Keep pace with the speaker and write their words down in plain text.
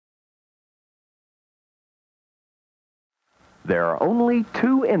There are only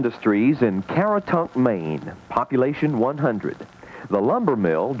two industries in Caratunk, Maine, population 100. The lumber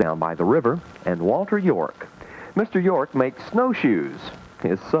mill down by the river, and Walter York. Mr. York makes snowshoes.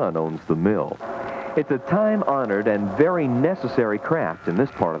 His son owns the mill. It's a time-honored and very necessary craft in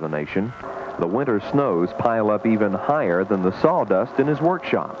this part of the nation. The winter snows pile up even higher than the sawdust in his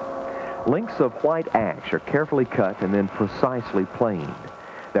workshop. Links of white ash are carefully cut and then precisely planed.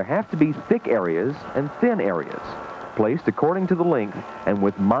 There have to be thick areas and thin areas, placed according to the length and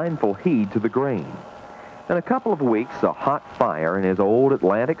with mindful heed to the grain. In a couple of weeks, a hot fire in his old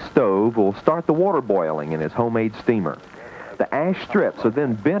Atlantic stove will start the water boiling in his homemade steamer. The ash strips are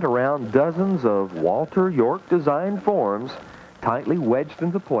then bent around dozens of Walter York-designed forms, tightly wedged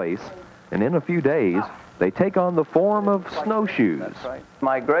into place, and in a few days, they take on the form of snowshoes. That's right.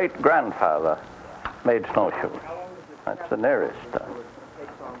 My great-grandfather made snowshoes. That's the nearest.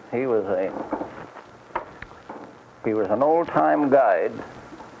 He was an old-time guide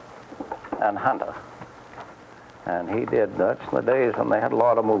and hunter. And that's the days when they had a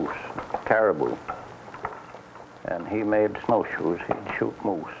lot of moose, caribou. And he made snowshoes. He'd shoot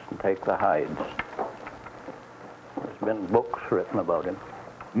moose and take the hides. There's been books written about him.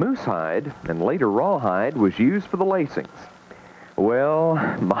 Moose hide and later rawhide was used for the lacings. Well,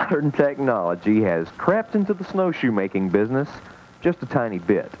 modern technology has crept into the snowshoe making business just a tiny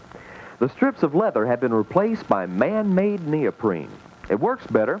bit. The strips of leather have been replaced by man-made neoprene. It works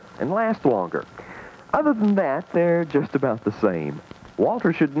better and lasts longer. Other than that, they're just about the same.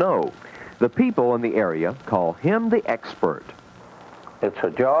 Walter should know. The people in the area call him the expert. It's a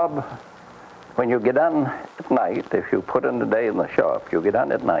job. When you get on at night, if you put in the day in the shop, you get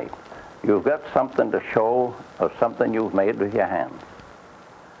on at night, you've got something to show of something you've made with your hands,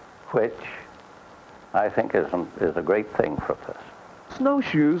 which I think is a great thing for us.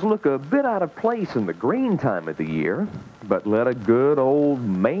 Snowshoes look a bit out of place in the green time of the year, but let a good old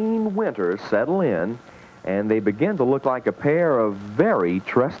Maine winter settle in, and they begin to look like a pair of very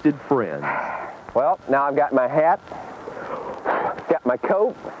trusted friends. Well, now I've got my hat, got my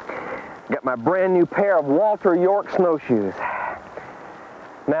coat, got my brand new pair of Walter York snowshoes.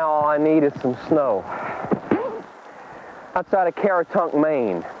 Now all I need is some snow. Outside of Caratunk,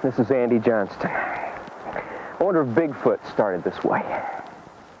 Maine, this is Andy Johnston. I wonder if Bigfoot started this way.